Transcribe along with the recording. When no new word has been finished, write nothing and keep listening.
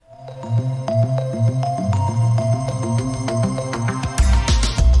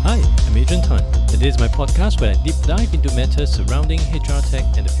This is my podcast where I deep dive into matters surrounding HR tech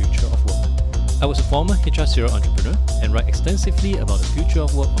and the future of work. I was a former HR serial entrepreneur and write extensively about the future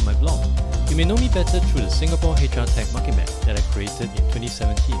of work on my blog. You may know me better through the Singapore HR Tech Market Map that I created in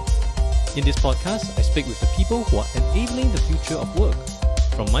 2017. In this podcast, I speak with the people who are enabling the future of work.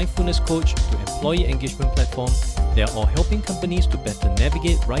 From mindfulness coach to employee engagement platform, they are all helping companies to better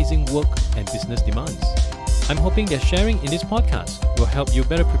navigate rising work and business demands. I'm hoping that sharing in this podcast will help you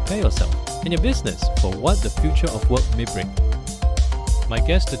better prepare yourself and your business for what the future of work may bring. My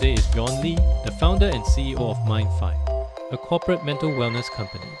guest today is Bjorn Lee, the founder and CEO of Mind5, a corporate mental wellness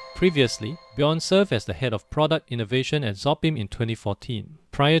company. Previously, Bjorn served as the head of product innovation at Zopim in 2014.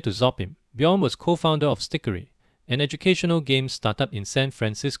 Prior to Zopim, Bjorn was co-founder of Stickery, an educational games startup in San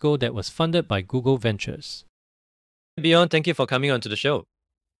Francisco that was funded by Google Ventures. Bjorn, thank you for coming onto the show.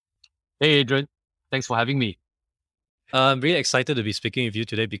 Hey, Adrian. Thanks for having me. I'm really excited to be speaking with you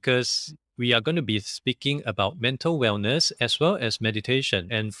today because we are going to be speaking about mental wellness as well as meditation.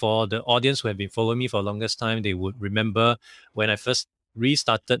 And for the audience who have been following me for the longest time, they would remember when I first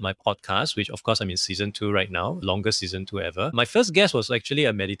restarted my podcast, which of course I'm in season 2 right now, longest season 2 ever. My first guest was actually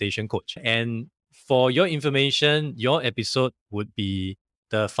a meditation coach. And for your information, your episode would be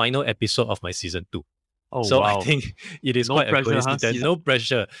the final episode of my season 2. Oh, so wow. I think it is No quite pressure, a huh? coincidence. No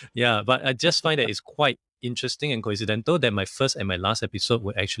pressure. Yeah, but I just find that it's quite interesting and coincidental that my first and my last episode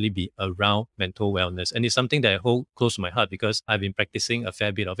would actually be around mental wellness. And it's something that I hold close to my heart because I've been practicing a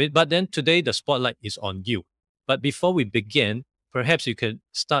fair bit of it. But then today, the spotlight is on you. But before we begin, perhaps you could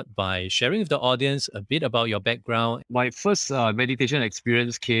start by sharing with the audience a bit about your background. My first meditation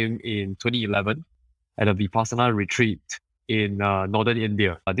experience came in 2011 at a Vipassana retreat in northern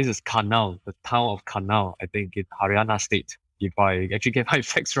India. This is Karnal, the town of Karnal, I think in Haryana state, if I actually get my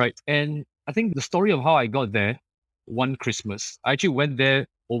facts right. And I think the story of how I got there one Christmas, I actually went there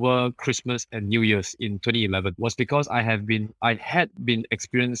over Christmas and New Year's in 2011, was because I had been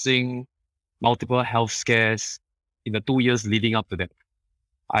experiencing multiple health scares in the 2 years leading up to that.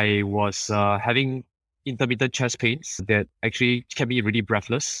 I was having intermittent chest pains that actually kept me really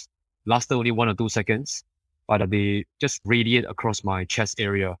breathless, lasted only 1 or 2 seconds, but they just radiate across my chest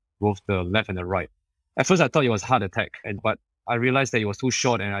area, both the left and the right. At first, I thought it was heart attack, but I realized that it was too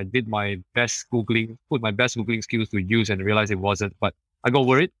short, and I did my best Googling, put my best Googling skills to use, and realized it wasn't. But I got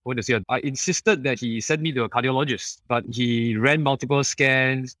worried. I insisted that he send me to a cardiologist, but he ran multiple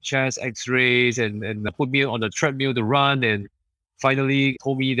scans, chest X-rays, and put me on the treadmill to run, and finally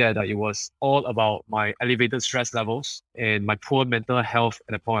told me that it was all about my elevated stress levels and my poor mental health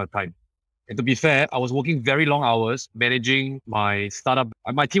at that point of time. And to be fair, I was working very long hours managing my startup.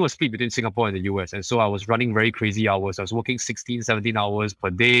 My team was split between Singapore and the US. And so I was running very crazy hours. I was working 16, 17 hours per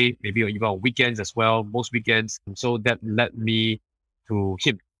day, maybe even on weekends as well, most weekends. And so that led me to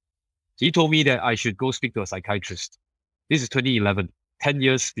him. He told me that I should go speak to a psychiatrist. This is 2011, 10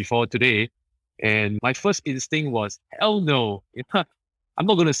 years before today. And my first instinct was, hell no. I'm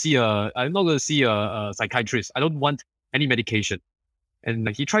not going to see a psychiatrist. I don't want any medication. And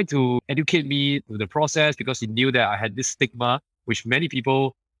he tried to educate me through the process because he knew that I had this stigma, which many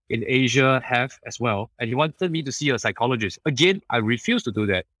people in Asia have as well. And he wanted me to see a psychologist. Again, I refused to do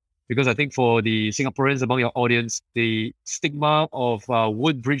that because I think for the Singaporeans among your audience, the stigma of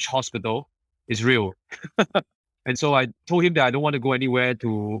Woodbridge Hospital is real. And so I told him that I don't want to go anywhere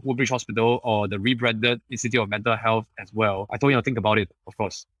to Woodbridge Hospital or the rebranded Institute of Mental Health as well. I told him to think about it, of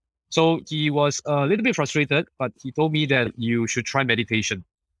course. So he was a little bit frustrated, but he told me that you should try meditation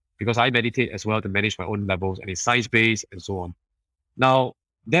because I meditate as well to manage my own levels, and it's science-based and so on. Now,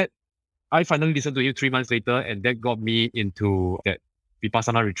 that I finally listened to him 3 months later, and that got me into that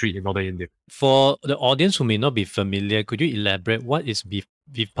Vipassana retreat in northern India. For the audience who may not be familiar, could you elaborate what is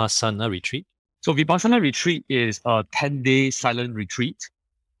Vipassana retreat? So Vipassana retreat is a 10-day silent retreat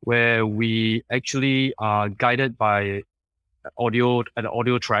where we actually are guided by an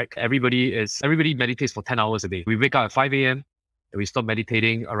audio track. Everybody meditates for 10 hours a day. We wake up at 5 a.m. and we stop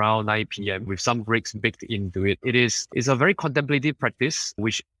meditating around 9 p.m. with some breaks baked into it. It's a very contemplative practice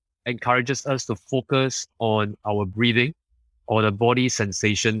which encourages us to focus on our breathing or the body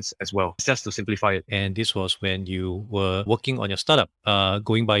sensations as well, just to simplify it. And this was when you were working on your startup.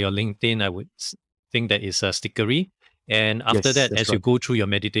 Going by your LinkedIn, I would think that is a Stickery. And after that, as you go through your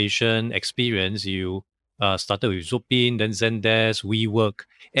meditation experience, you started with Zopin, then Zendesk, WeWork.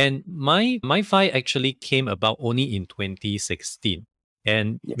 And Mind5 actually came about only in 2016.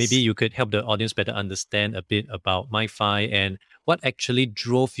 And maybe you could help the audience better understand a bit about Mind5 and what actually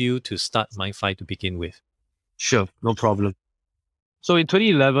drove you to start Mind5 to begin with. Sure, no problem. So in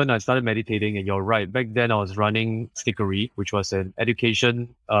 2011, I started meditating, and you're right. Back then, I was running Stickery, which was an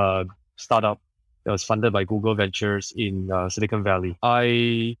education startup that was funded by Google Ventures in Silicon Valley.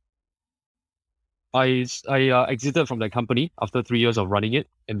 I exited from that company after 3 years of running it,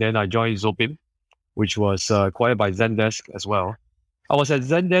 and then I joined Zopim, which was acquired by Zendesk as well. I was at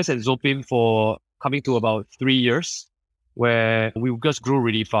Zendesk and Zopim for coming to about 3 years, where we just grew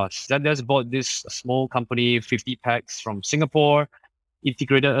really fast. Zendesk bought this small company, 50 packs from Singapore,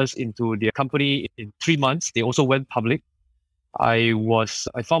 integrated us into their company in 3 months. They also went public. I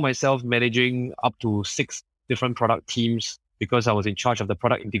found myself managing up to 6 different product teams because I was in charge of the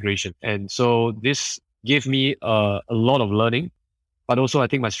product integration. And so this gave me a lot of learning, but also I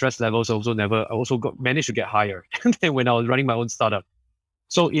think my stress levels managed to get higher than when I was running my own startup.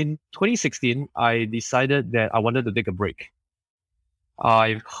 So in 2016, I decided that I wanted to take a break.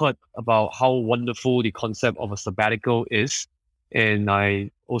 I've heard about how wonderful the concept of a sabbatical is. And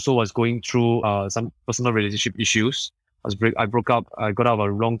I also was going through some personal relationship issues. I broke up, I got out of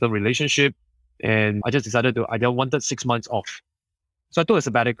a long-term relationship, and I just decided I wanted 6 months off. So I took a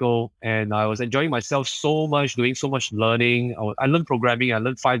sabbatical, and I was enjoying myself so much, doing so much learning. I learned programming. I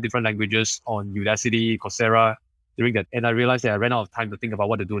learned 5 different languages on Udacity, Coursera during that. And I realized that I ran out of time to think about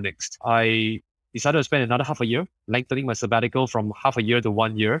what to do next. I decided to spend another half a year, lengthening my sabbatical from half a year to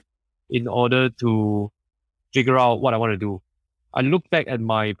 1 year in order to figure out what I want to do. I look back at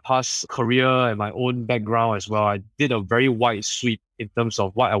my past career and my own background as well. I did a very wide sweep in terms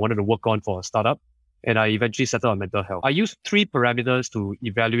of what I wanted to work on for a startup. And I eventually settled on mental health. I used 3 parameters to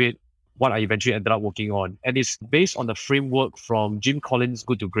evaluate what I eventually ended up working on. And it's based on the framework from Jim Collins'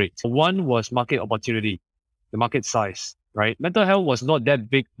 Good to Great. One was market opportunity, the market size, right? Mental health was not that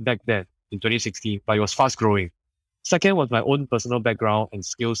big back then in 2016, but it was fast growing. Second was my own personal background and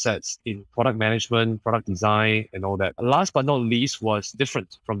skill sets in product management, product design, and all that. Last but not least was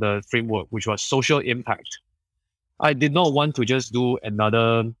different from the framework, which was social impact. I did not want to just do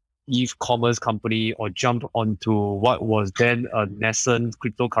another e-commerce company or jump onto what was then a nascent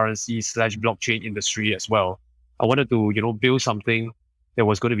cryptocurrency/blockchain industry as well. I wanted to, build something that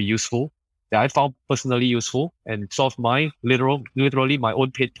was going to be useful, that I found personally useful, and solve literally my own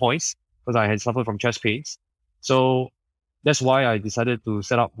pain points because I had suffered from chest pains. So that's why I decided to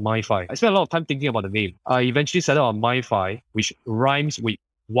set up MyFi. I spent a lot of time thinking about the name. I eventually settled on MyFi, which rhymes with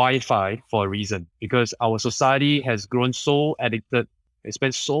Wi-Fi for a reason, because our society has grown so addicted and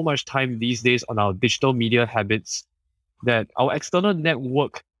spend so much time these days on our digital media habits that our external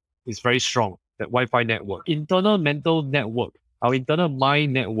network is very strong, that Wi-Fi network. Internal mental network, our internal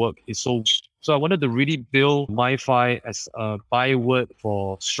mind network is so I wanted to really build MyFi as a byword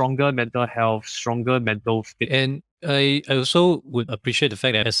for stronger mental health, stronger mental fit. And I also would appreciate the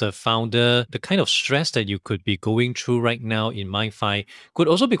fact that as a founder, the kind of stress that you could be going through right now in MyFi could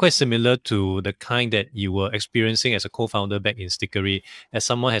also be quite similar to the kind that you were experiencing as a co-founder back in Stickery. As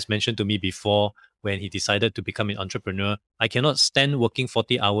someone has mentioned to me before, when he decided to become an entrepreneur, I cannot stand working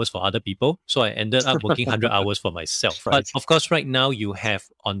 40 hours for other people. So I ended up working 100 hours for myself. Right. But of course, right now you have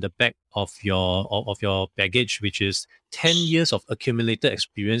on the back of your baggage, which is 10 years of accumulated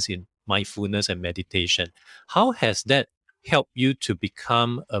experience in mindfulness and meditation. How has that helped you to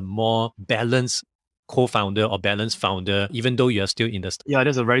become a more balanced co-founder or balanced founder, even though you're still in the... Yeah,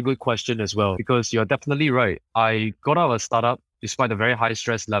 that's a very good question as well, because you're definitely right. I got out of a startup despite the very high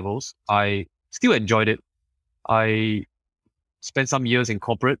stress levels. I still enjoyed it. I spent some years in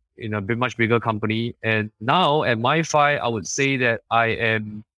corporate in a much bigger company. And now at MyFi, I would say that I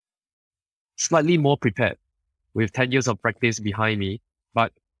am slightly more prepared with 10 years of practice behind me,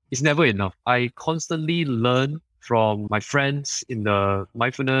 but it's never enough. I constantly learn from my friends in the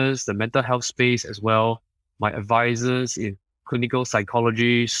mindfulness, the mental health space as well, my advisors in clinical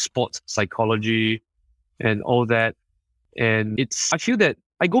psychology, sports psychology, and all that. And I feel that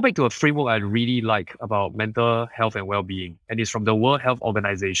I go back to a framework I really like about mental health and well-being, and it's from the World Health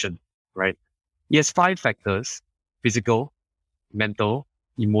Organization, right? It has 5 factors: physical, mental,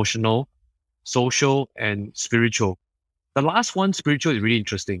 emotional, social, and spiritual. The last one, spiritual, is really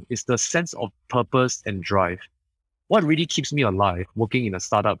interesting. It's the sense of purpose and drive. What really keeps me alive working in a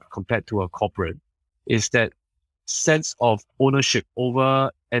startup compared to a corporate is that sense of ownership over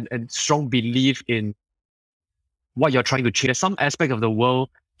and strong belief in what you're trying to change. There's some aspect of the world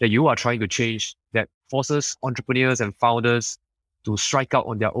that you are trying to change that forces entrepreneurs and founders to strike out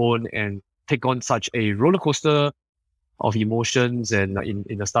on their own and take on such a roller coaster of emotions and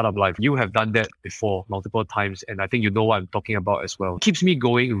in the startup life. You have done that before multiple times, and I think you know what I'm talking about as well. What keeps me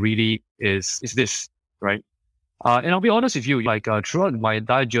going really is this, right? And I'll be honest with you, throughout my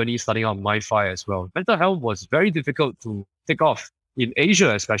entire journey starting out MyFi as well, mental health was very difficult to take off in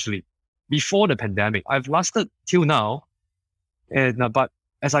Asia, especially before the pandemic. I've lasted till now, but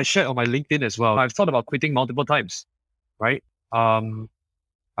as I shared on my LinkedIn as well, I've thought about quitting multiple times, right?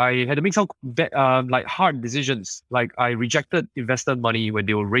 I had to make some like hard decisions. Like I rejected investor money when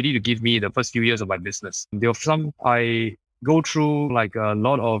they were ready to give me the first few years of my business. There were some I go through like a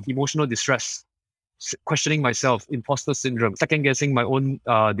lot of emotional distress, questioning myself, imposter syndrome, second guessing my own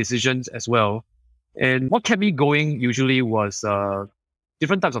decisions as well. And what kept me going usually was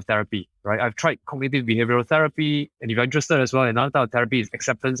different types of therapy, right? I've tried cognitive behavioral therapy, and if you're interested as well, another type of therapy is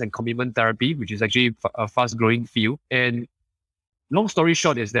acceptance and commitment therapy, which is actually a fast growing field. And long story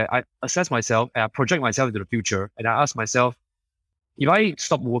short is that I assess myself and I project myself into the future, and I ask myself, if I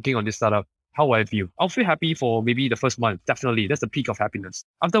stop working on this startup, how will I feel? I'll feel happy for maybe the first month. Definitely. That's the peak of happiness.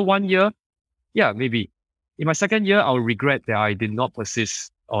 After 1 year, yeah, maybe. In my second year, I'll regret that I did not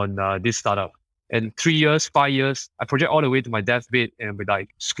persist on this startup. And 3 years, 5 years, I project all the way to my deathbed and be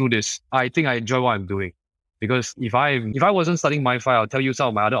like, screw this. I think I enjoy what I'm doing. Because if I wasn't studying MindFi, I'll tell you some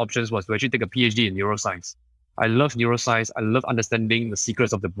of my other options was to actually take a PhD in neuroscience. I love neuroscience. I love understanding the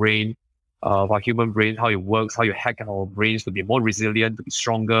secrets of the brain, of our human brain, how it works, how you hack our brains to be more resilient, to be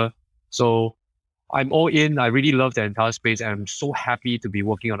stronger. So I'm all in. I really love the entire space, and I'm so happy to be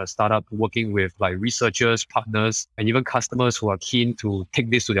working on a startup, working with like researchers, partners, and even customers who are keen to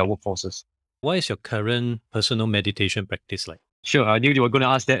take this to their workforces. What is your current personal meditation practice like? Sure, I knew you were going to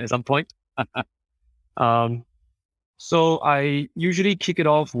ask that at some point. So I usually kick it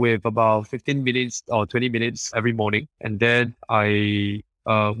off with about 15 minutes or 20 minutes every morning, and then I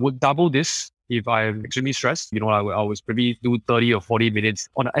would double this if I'm extremely stressed. I would probably do 30 or 40 minutes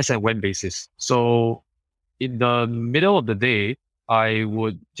on an as and when basis. So in the middle of the day, I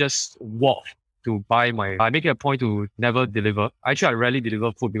would just walk to buy I make it a point to never deliver. Actually, I rarely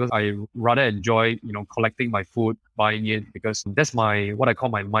deliver food because I rather enjoy, collecting my food, buying it, because that's what I call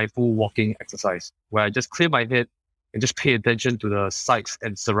my mindful walking exercise, where I just clear my head and just pay attention to the sights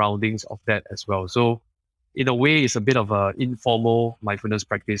and surroundings of that as well. So in a way, it's a bit of an informal mindfulness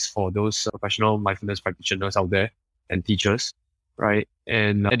practice for those professional mindfulness practitioners out there and teachers, right?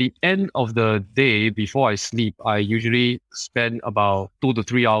 And at the end of the day, before I sleep, I usually spend about 2 to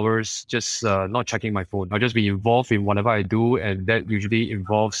 3 hours just not checking my phone. I'll just be involved in whatever I do, and that usually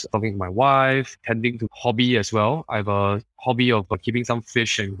involves talking to my wife, tending to hobby as well. I have a hobby of keeping some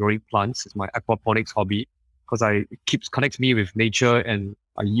fish and growing plants. It's my aquaponics hobby, because it connects me with nature, and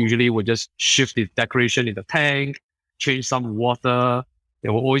I usually would just shift the decoration in the tank, change some water.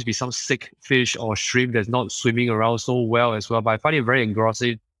 There will always be some sick fish or shrimp that's not swimming around so well as well. But I find it very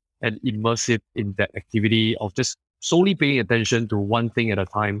engrossing and immersive in that activity of just solely paying attention to one thing at a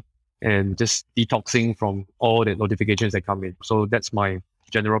time and just detoxing from all the notifications that come in. So that's my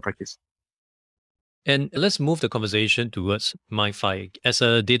general practice. And let's move the conversation towards MindFi. As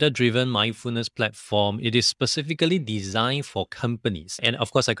a data-driven mindfulness platform, it is specifically designed for companies. And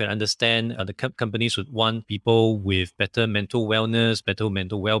of course, I can understand the companies would want people with better mental wellness, better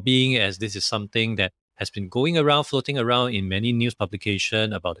mental well-being, as this is something that has been floating around in many news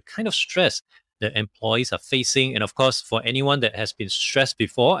publications about the kind of stress that employees are facing. And of course, for anyone that has been stressed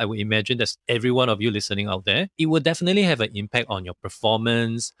before, I would imagine that's every one of you listening out there. It will definitely have an impact on your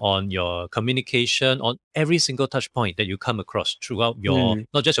performance, on your communication, on every single touch point that you come across throughout your,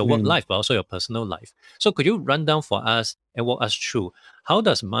 not just your work life, but also your personal life. So could you run down for us and walk us through, how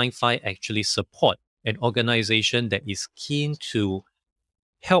does MindFi actually support an organization that is keen to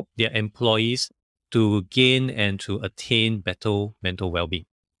help their employees to gain and to attain better mental well-being?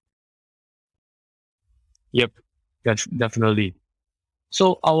 Yep, definitely.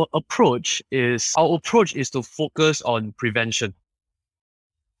 So our approach is to focus on prevention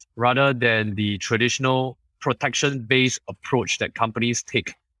rather than the traditional protection-based approach that companies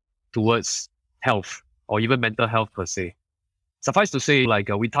take towards health or even mental health per se. Suffice to say,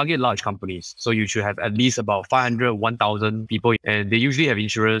 we target large companies, so you should have at least about 500, 1,000 people, and they usually have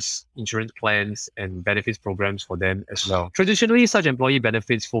insurance plans and benefits programs for them as well. Traditionally, such employee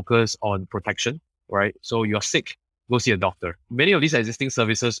benefits focus on protection, right? So you're sick, go see a doctor. Many of these existing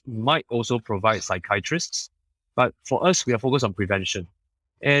services might also provide psychiatrists, but for us, we are focused on prevention.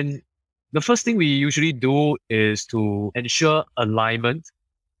 And the first thing we usually do is to ensure alignment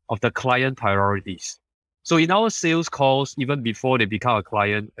of the client priorities. So in our sales calls, even before they become a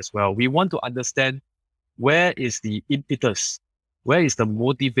client as well, we want to understand, where is the impetus? Where is the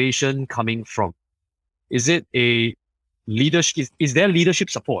motivation coming from? Is it a leadership? Is there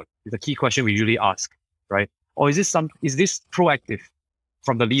leadership support? Is the key question we usually ask, right? Or is this proactive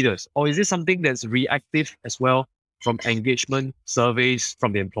from the leaders? Or is this something that's reactive as well, from engagement surveys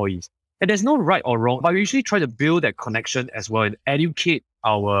from the employees? And there's no right or wrong, but we usually try to build that connection as well and educate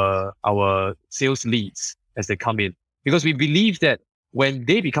our sales leads as they come in, because we believe that when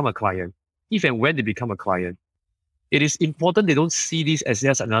they become a client, if and when they become a client, it is important they don't see this as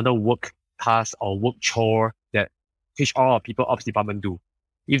just another work task or work chore that HR or people ops department do.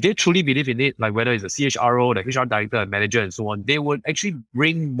 If they truly believe in it, like whether it's a CHRO, the HR director, and manager, and so on, they would actually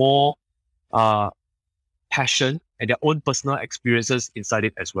bring more passion and their own personal experiences inside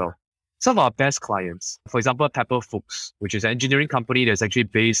it as well. Some of our best clients, for example, Pepper Foods, which is an engineering company that's actually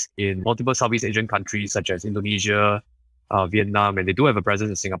based in multiple Southeast Asian countries such as Indonesia, Vietnam, and they do have a presence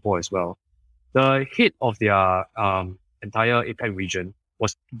in Singapore as well. The head of their entire APAC region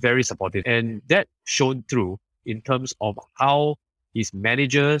was very supportive, and that shone through in terms of how his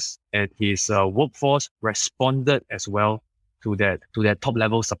managers and his workforce responded as well to that top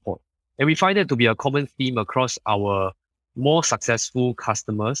level support. And we find that to be a common theme across our more successful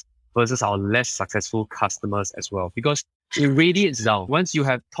customers versus our less successful customers as well, because it radiates down. Once you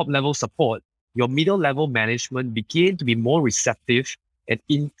have top level support, your middle level management begin to be more receptive and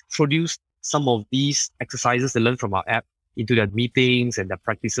introduce some of these exercises they learn from our app into their meetings and their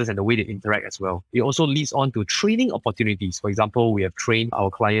practices and the way they interact as well. It also leads on to training opportunities. For example, we have trained our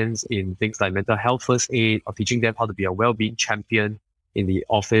clients in things like mental health first aid, or teaching them how to be a well-being champion in the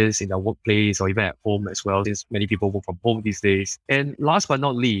office, in their workplace, or even at home as well, since many people work from home these days. And last but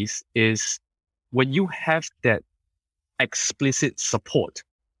not least is when you have that explicit support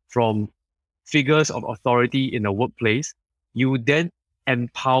from figures of authority in the workplace, you then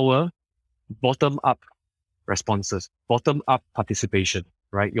empower bottom-up responses, bottom-up participation,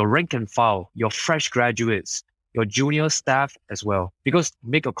 right? Your rank and file, your fresh graduates, your junior staff as well, because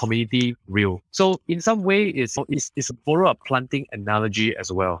make a community real. So in some way, it's borrow a planting analogy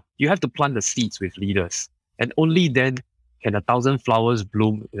as well. You have to plant the seeds with leaders, and only then can 1,000 flowers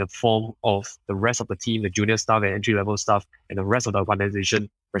bloom in the form of the rest of the team, the junior staff and entry-level staff, and the rest of the organization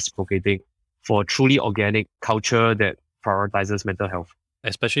reciprocating for a truly organic culture that prioritizes mental health.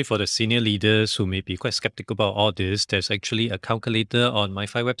 Especially for the senior leaders who may be quite skeptical about all this, there's actually a calculator on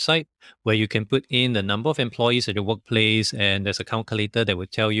MyFi website where you can put in the number of employees at your workplace, and there's a calculator that will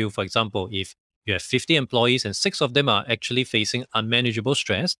tell you, for example, if you have 50 employees and 6 of them are actually facing unmanageable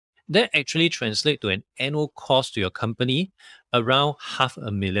stress, that actually translates to an annual cost to your company around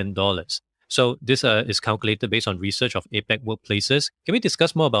 $500,000. So this is calculated based on research of APAC workplaces. Can we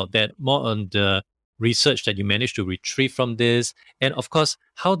discuss more about that, more on the research that you managed to retrieve from this? And of course,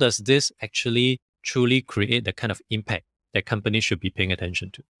 how does this actually truly create the kind of impact that companies should be paying attention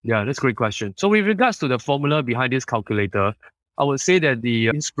to? Yeah, that's a great question. So with regards to the formula behind this calculator, I would say that the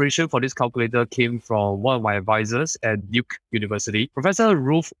inspiration for this calculator came from one of my advisors at Duke University. Professor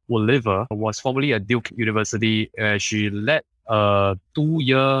Ruth Oliver was formerly at Duke University. She led a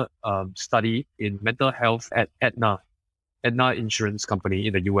 2-year study in mental health at Aetna Insurance Company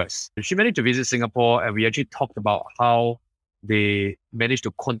in the US. She managed to visit Singapore, and we actually talked about how they managed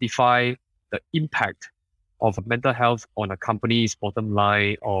to quantify the impact of mental health on a company's bottom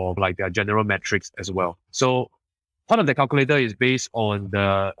line or like their general metrics as well. So part of the calculator is based on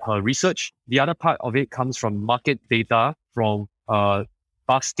her research. The other part of it comes from market data from a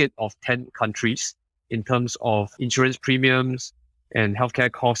basket of 10 countries in terms of insurance premiums and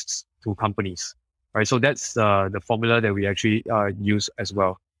healthcare costs to companies. Right, so that's the formula that we actually use as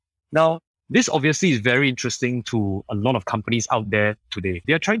well. Now, this obviously is very interesting to a lot of companies out there today.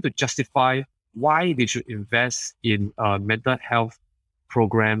 They are trying to justify why they should invest in a mental health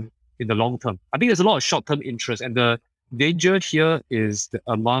program in the long term. I think there's a lot of short-term interest, and the danger here is that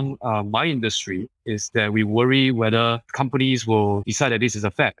among my industry is that we worry whether companies will decide that this is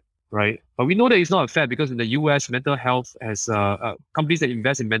a fad. Right, but we know that it's not a fad because in the US, mental health has companies that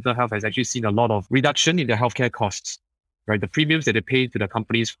invest in mental health has actually seen a lot of reduction in their healthcare costs. Right, the premiums that they pay to the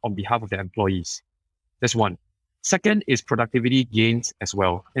companies on behalf of their employees. That's one. Second is productivity gains as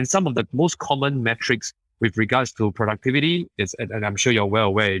well, and some of the most common metrics with regards to productivity is, and I'm sure you're well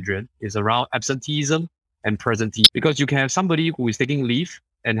aware, Adrian, is around absenteeism and presenteeism. Because you can have somebody who is taking leave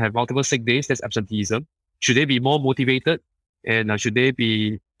and have multiple sick days. That's absenteeism. Should they be more motivated? And should they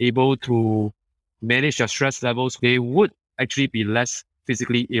be able to manage their stress levels? They would actually be less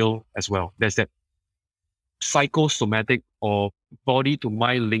physically ill as well. There's that psychosomatic or body to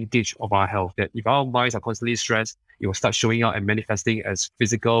mind linkage of our health, that if our minds are constantly stressed, it will start showing out and manifesting as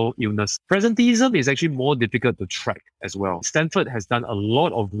physical illness. Presenteeism is actually more difficult to track as well. Stanford has done a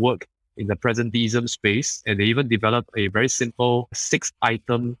lot of work in the presenteeism space, and they even developed a very simple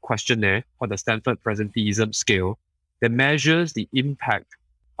 6-item questionnaire called the Stanford Presenteeism Scale that measures the impact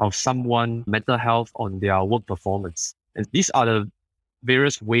of someone's mental health on their work performance. And these are the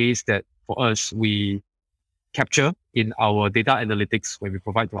various ways that for us, we capture in our data analytics when we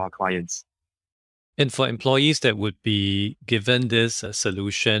provide to our clients. And for employees that would be given this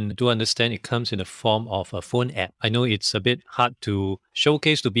solution, do understand it comes in the form of a phone app. I know it's a bit hard to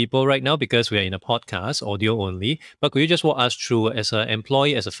showcase to people right now because we are in a podcast, audio only. But could you just walk us through, as an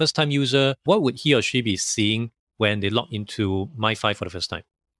employee, as a first-time user, what would he or she be seeing when they log into MiFi for the first time?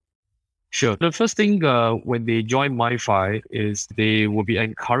 Sure. The first thing when they join MiFi is they will be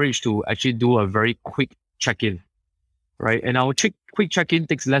encouraged to actually do a very quick check-in, right? And our quick check-in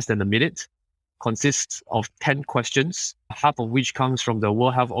takes less than a minute, consists of 10 questions, half of which comes from the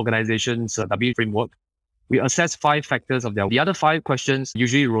World Health Organization's W framework. We assess 5 factors of the other 5 questions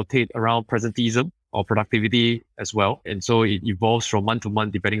usually rotate around presenteeism or productivity as well. And so it evolves from month to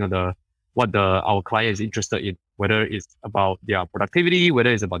month depending on what our client is interested in, whether it's about their productivity, whether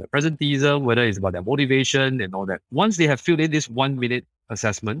it's about their presenteeism, whether it's about their motivation and all that. Once they have filled in this 1-minute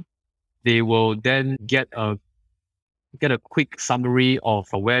assessment, they will then get a quick summary of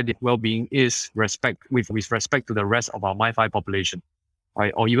where the well-being is with respect to the rest of our MiFi population,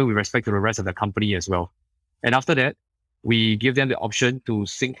 right? Or even with respect to the rest of the company as well. And after that, we give them the option to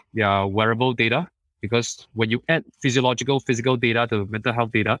sync their wearable data, because when you add physical data to mental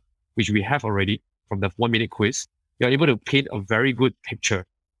health data, which we have already from the 1-minute quiz, you're able to paint a very good picture.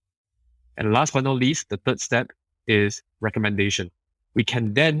 And last but not least, the third step is recommendation. We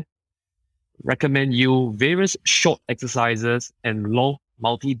can then recommend you various short exercises and long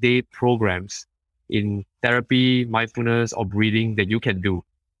multi-day programs in therapy, mindfulness, or breathing that you can do.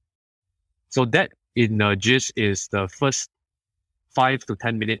 So that in gist is the first 5 to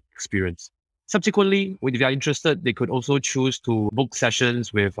 10-minute experience. Subsequently, if they are interested, they could also choose to book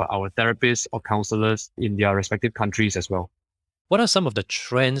sessions with our therapists or counselors in their respective countries as well. What are some of the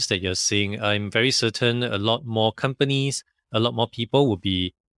trends that you're seeing? I'm very certain a lot more companies, a lot more people will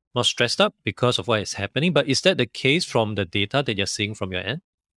be more stressed up because of what is happening. But is that the case from the data that you're seeing from your end?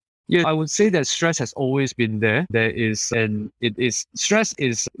 Yeah, I would say that stress has always been there. Stress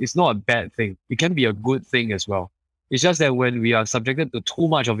is not a bad thing. It can be a good thing as well. It's just that when we are subjected to too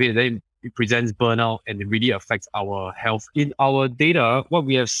much of it, then it presents burnout and it really affects our health. In our data, what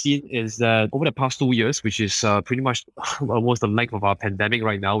we have seen is that over the past 2 years, which is pretty much almost the length of our pandemic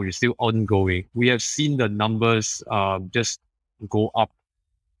right now, which is still ongoing, we have seen the numbers just go up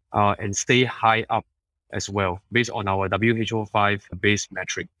and stay high up as well, based on our WHO5 base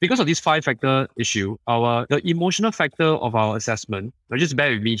metric. Because of this 5-factor issue, the emotional factor of our assessment, now just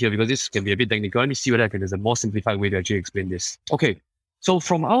bear with me here because this can be a bit technical. Let me see whether there's a more simplified way to actually explain this. Okay, so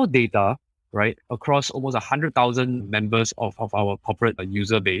from our data, right, across almost 100,000 members of our corporate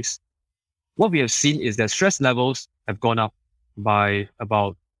user base, what we have seen is that stress levels have gone up by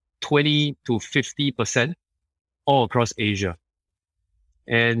about 20 to 50% all across Asia.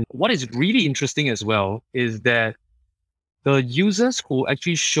 And what is really interesting as well is that the users who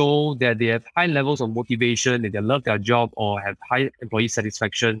actually show that they have high levels of motivation, that they love their job or have high employee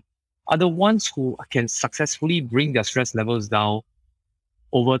satisfaction, are the ones who can successfully bring their stress levels down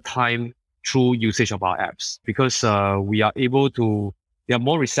over time through usage of our apps. Because they are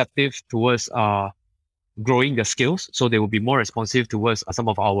more receptive towards growing their skills. So they will be more responsive towards some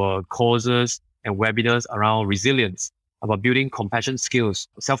of our courses and webinars around resilience, about building compassion skills,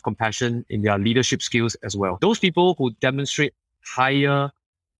 self-compassion in their leadership skills as well. Those people who demonstrate higher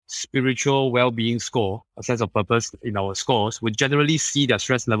spiritual well-being score, a sense of purpose in our scores, would generally see their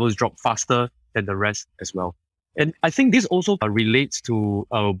stress levels drop faster than the rest as well. And I think this also relates to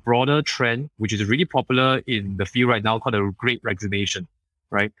a broader trend, which is really popular in the field right now, called the Great Resignation,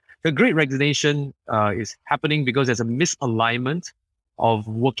 right? The Great Resignation is happening because there's a misalignment of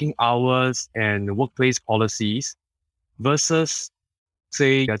working hours and workplace policies versus,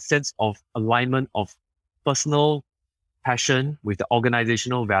 say, a sense of alignment of personal passion with the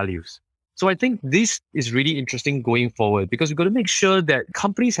organizational values. So I think this is really interesting going forward, because we've got to make sure that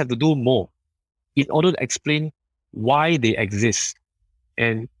companies have to do more in order to explain why they exist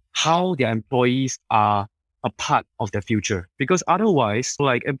and how their employees are a part of their future. Because otherwise,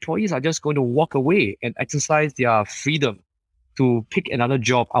 like, employees are just going to walk away and exercise their freedom to pick another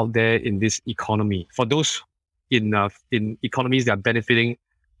job out there in this economy. For those in economies that are benefiting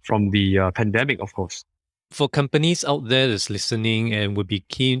from the pandemic, of course. For companies out there that's listening and would be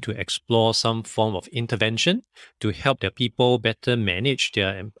keen to explore some form of intervention to help their people better manage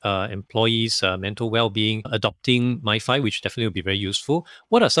their employees' mental well-being, adopting MiFi, which definitely will be very useful,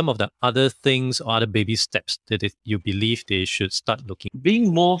 what are some of the other things or other baby steps that you believe they should start looking?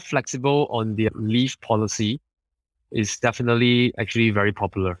 Being more flexible on their leave policy is definitely actually very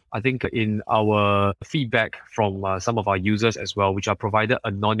popular. I think in our feedback from some of our users as well, which are provided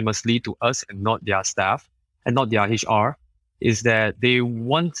anonymously to us and not their staff and not their HR, is that they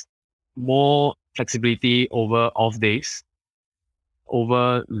want more flexibility over off days,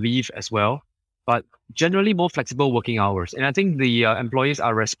 over leave as well, but generally more flexible working hours. And I think the employees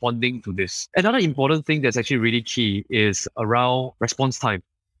are responding to this. Another important thing that's actually really key is around response time.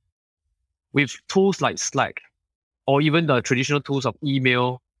 With tools like Slack, or even the traditional tools of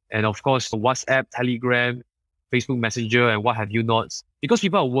email, and of course, WhatsApp, Telegram, Facebook Messenger, and what have you not. Because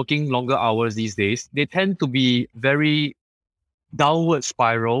people are working longer hours these days, they tend to be very downward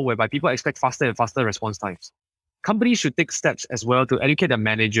spiral whereby people expect faster and faster response times. Companies should take steps as well to educate their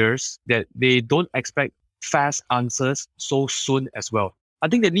managers that they don't expect fast answers so soon as well. I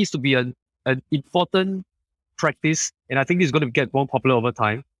think there needs to be an important practice, and I think this is going to get more popular over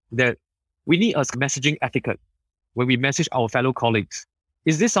time, that we need a messaging etiquette when we message our fellow colleagues.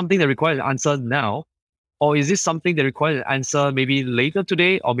 Is this something that requires an answer now? Or is this something that requires an answer maybe later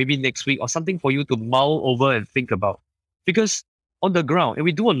today or maybe next week, or something for you to mull over and think about? Because on the ground, and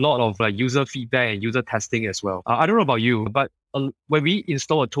we do a lot of user feedback and user testing as well. I don't know about you, but when we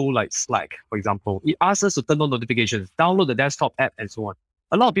install a tool like Slack, for example, it asks us to turn on notifications, download the desktop app, and so on.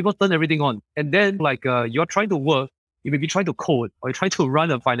 A lot of people turn everything on, and then you're trying to work, you may be trying to code, or you're trying to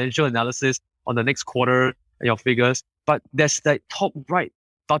run a financial analysis on the next quarter and your figures, but there's that top right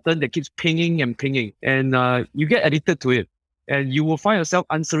button that keeps pinging and pinging, and you get addicted to it, and you will find yourself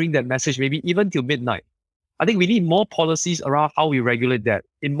answering that message maybe even till midnight. I think we need more policies around how we regulate that.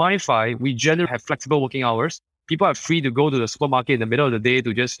 In MiFi, we generally have flexible working hours. People are free to go to the supermarket in the middle of the day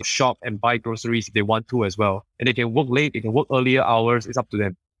to just shop and buy groceries if they want to as well. And they can work late, they can work earlier hours, it's up to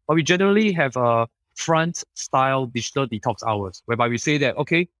them. But we generally have a front-style digital detox hours, whereby we say that,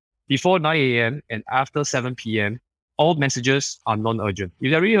 okay, before 9 a.m. and after 7 p.m., all messages are non-urgent. If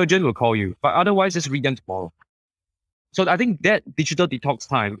they're really urgent, we'll call you. But otherwise, just read them tomorrow. So I think that digital detox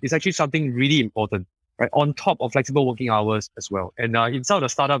time is actually something really important, right? On top of flexible working hours as well. And in some of the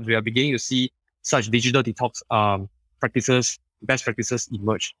startups, we are beginning to see such digital detox practices, best practices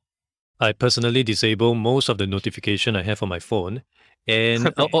emerge. I personally disable most of the notification I have on my phone.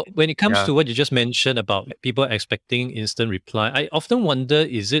 And when it comes to what you just mentioned about people expecting instant reply, I often wonder,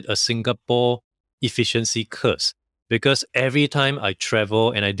 is it a Singapore efficiency curse? Because every time I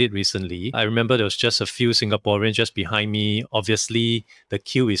travel, and I did recently, I remember there was just a few Singaporeans just behind me. Obviously, the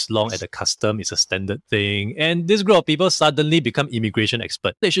queue is long at the custom. It's a standard thing. And this group of people suddenly become immigration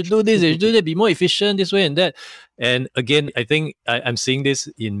experts. They should do this, they should do that, be more efficient this way and that. And again, I think I'm seeing this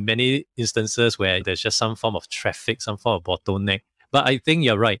in many instances where there's just some form of traffic, some form of bottleneck. But I think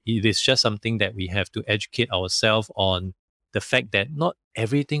you're right. It is just something that we have to educate ourselves on, the fact that not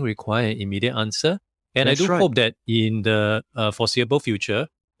everything requires an immediate answer. And I do hope that in the foreseeable future,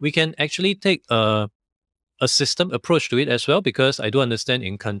 we can actually take a system approach to it as well, because I do understand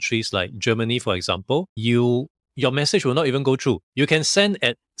in countries like Germany, for example, your message will not even go through. You can send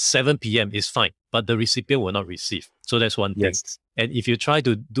at 7 p.m. is fine, but the recipient will not receive. So that's one thing. And if you try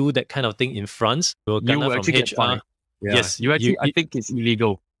to do that kind of thing in France, you will actually get fined. Yes, I think it's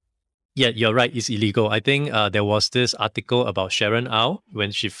illegal. Yeah, you're right. It's illegal. I think there was this article about Sharon Au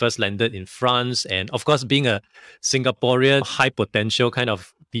when she first landed in France. And of course, being a Singaporean, high potential kind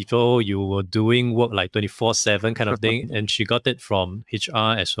of people, you were doing work like 24/7 kind of thing. And she got it from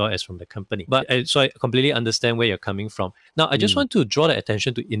HR as well as from the company. But so I completely understand where you're coming from. Now, I just want to draw the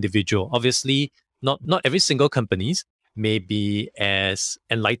attention to individual. Obviously, not every single companies may be as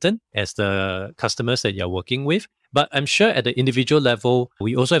enlightened as the customers that you're working with. But I'm sure at the individual level,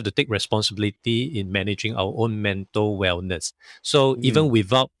 we also have to take responsibility in managing our own mental wellness. So even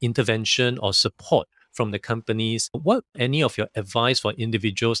without intervention or support from the companies, what any of your advice for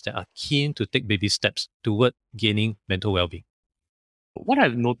individuals that are keen to take baby steps toward gaining mental well-being? What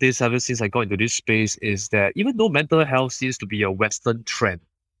I've noticed ever since I got into this space is that even though mental health seems to be a Western trend,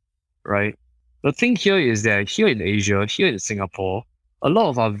 right? The thing here is that here in Asia, here in Singapore, a lot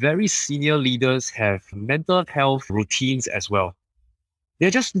of our very senior leaders have mental health routines as well. They're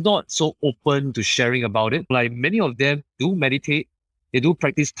just not so open to sharing about it. Like many of them do meditate, they do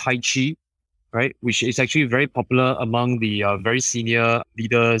practice Tai Chi, right? Which is actually very popular among the very senior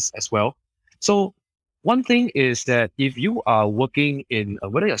leaders as well. So one thing is that if you are working in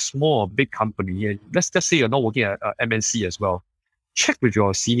whether you're a small or big company, and let's just say you're not working at MNC as well, check with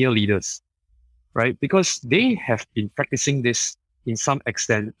your senior leaders, right? Because they have been practicing this in some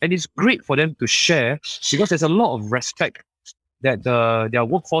extent, and it's great for them to share because there's a lot of respect that their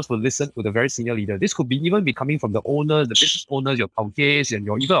workforce will listen to the very senior leader. This could even be coming from the owners, the business owners, your taukes, and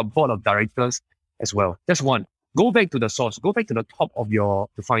your even a board of directors as well. That's one. Go back to the source. Go back to the top of to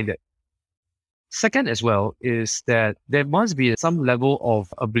find that. Second as well is that there must be some level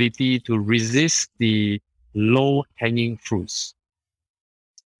of ability to resist the low-hanging fruits.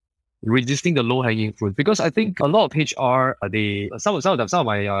 resisting the low-hanging fruit, because I think a lot of HR, some of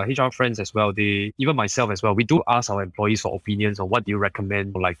my HR friends as well, even myself as well, we do ask our employees for opinions on what do you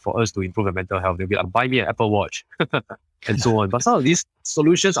recommend, like for us to improve their mental health. They'll be like, buy me an Apple Watch and so on. But some of these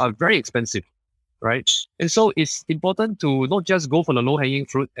solutions are very expensive, right? And so it's important to not just go for the low-hanging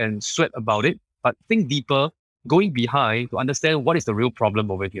fruit and sweat about it, but think deeper, going behind to understand what is the real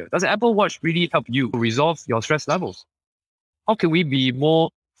problem over here. Does the Apple Watch really help you resolve your stress levels? How can we be more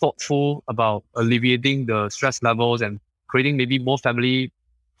thoughtful about alleviating the stress levels and creating maybe more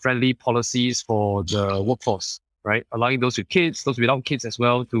family-friendly policies for the workforce, right? Allowing those with kids, those without kids as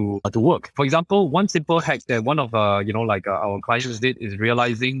well to work. For example, one simple hack that one of our clients did is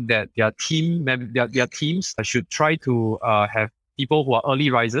realizing that their teams should try to have people who are early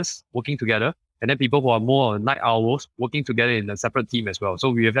risers working together, and then people who are more night owls working together in a separate team as well.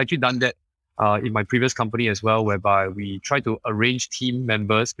 So we have actually done that in my previous company as well, whereby we try to arrange team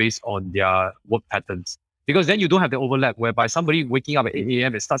members based on their work patterns. Because then you don't have the overlap, whereby somebody waking up at 8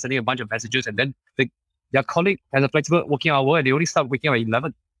 a.m. and starts sending a bunch of messages, and then their colleague has a flexible working hour and they only start waking up at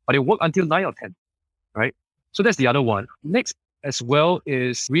 11, but they work until 9 or 10, right? So that's the other one. Next as well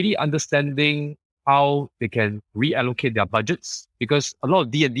is really understanding how they can reallocate their budgets, because a lot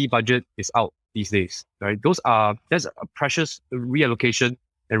of D&D budget is out these days, right? There's a precious reallocation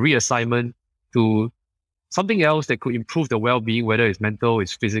and reassignment to something else that could improve the well-being, whether it's mental,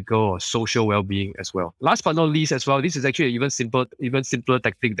 it's physical, or social well-being as well. Last but not least as well, this is actually even simpler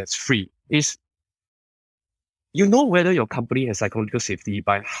tactic that's free, is you know whether your company has psychological safety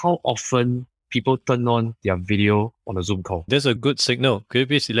by how often people turn on their video on a Zoom call. That's a good signal. Could you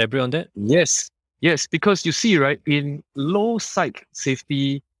please elaborate on that? Yes, because you see, right, in low psych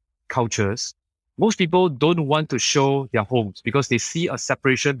safety cultures, most people don't want to show their homes because they see a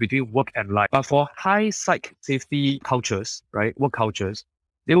separation between work and life. But for high psych safety cultures, right, work cultures,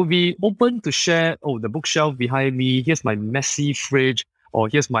 they will be open to share, the bookshelf behind me, here's my messy fridge, or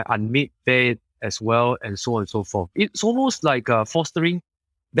here's my unmade bed as well, and so on and so forth. It's almost like fostering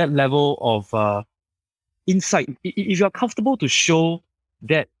that level of insight. If you're comfortable to show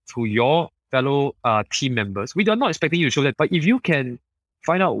that to your fellow team members, we are not expecting you to show that, but if you can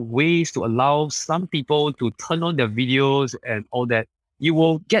find out ways to allow some people to turn on their videos and all that, you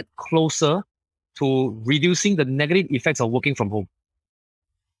will get closer to reducing the negative effects of working from home.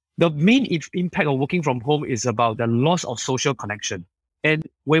 The main impact of working from home is about the loss of social connection. And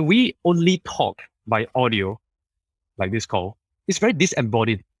when we only talk by audio, like this call, it's very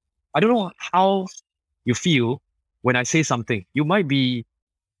disembodied. I don't know how you feel when I say something. You might be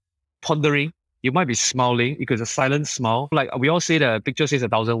pondering, you might be smiling because a silent smile. Like we all say that a picture says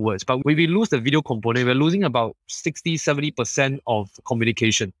 1,000 words, but when we lose the video component, we're losing about 60-70% of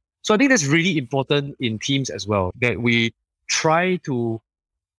communication. So I think that's really important in teams as well, that we try to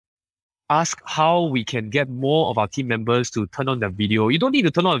ask how we can get more of our team members to turn on their video. You don't need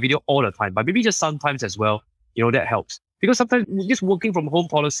to turn on a video all the time, but maybe just sometimes as well, that helps. Because sometimes this working from home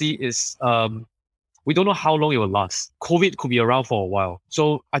policy is, we don't know how long it will last. COVID could be around for a while.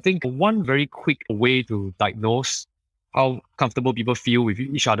 So I think one very quick way to diagnose how comfortable people feel with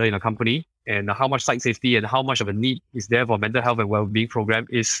each other in a company and how much site safety and how much of a need is there for mental health and well-being program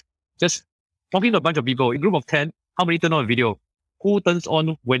is just talking to a bunch of people. In a group of 10, how many turn on a video? Who turns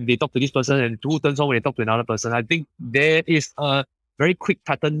on when they talk to this person and who turns on when they talk to another person? I think there is a very quick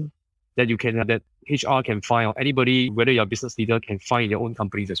pattern that that HR can find, or anybody, whether you're a business leader, can find in your own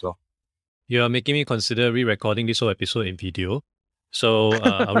companies as well. You're making me consider re-recording this whole episode in video. So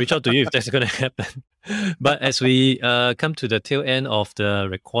I'll reach out to you if that's going to happen. But as we come to the tail end of the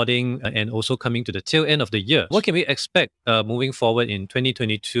recording and also coming to the tail end of the year, what can we expect moving forward in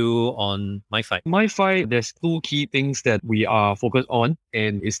 2022 on MyFi? MyFi, there's two key things that we are focused on,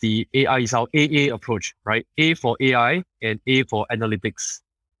 and it's the AI, is our AA approach, right? A for AI and A for analytics.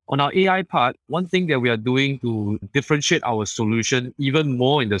 On our AI part, one thing that we are doing to differentiate our solution even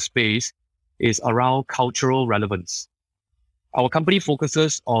more in the space is around cultural relevance. Our company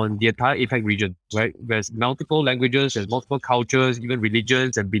focuses on the entire APAC region, right? There's multiple languages, there's multiple cultures, even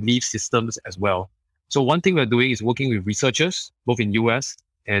religions and belief systems as well. So one thing we're doing is working with researchers, both in US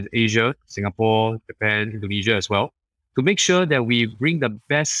and Asia, Singapore, Japan, Indonesia as well, to make sure that we bring the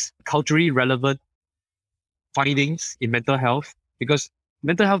best culturally relevant findings in mental health, because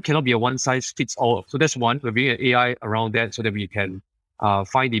mental health cannot be a one-size-fits-all. So that's one. We're bringing an AI around that so that we can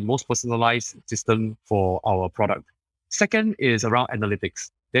find the most personalized system for our product. Second is around analytics.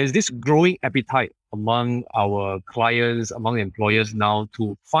 There's this growing appetite among our clients, among employers now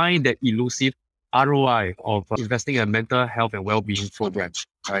to find that elusive ROI of investing in a mental health and well-being program,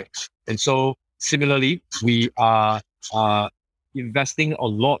 right? And so similarly, we are investing a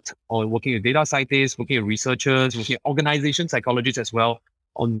lot on working with data scientists, working with researchers, working with organization psychologists as well,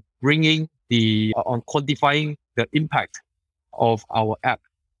 on on quantifying the impact of our app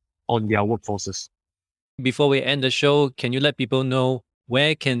on their workforces. Before we end the show, can you let people know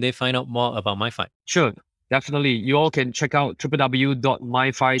where can they find out more about MyFi? Sure, definitely. You all can check out www.myfi.co.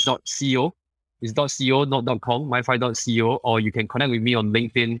 It's .co, not .com, myfi.co, or you can connect with me on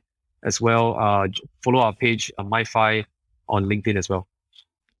LinkedIn as well. Follow our page, MyFi, on LinkedIn as well.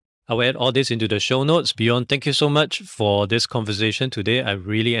 I'll add all this into the show notes. Bjorn, thank you so much for this conversation today. I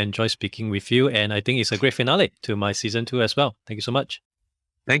really enjoyed speaking with you, and I think it's a great finale to my season 2 as well. Thank you so much.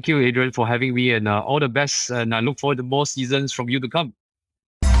 Thank you, Adrian, for having me, and all the best. And I look forward to more seasons from you to come.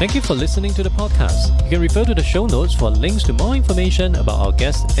 Thank you for listening to the podcast. You can refer to the show notes for links to more information about our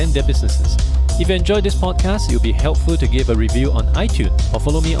guests and their businesses. If you enjoyed this podcast, it would be helpful to give a review on iTunes or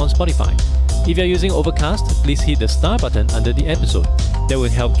follow me on Spotify. If you're using Overcast, please hit the star button under the episode. That will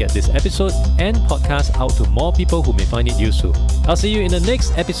help get this episode and podcast out to more people who may find it useful. I'll see you in the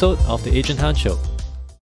next episode of The Agent Han Show.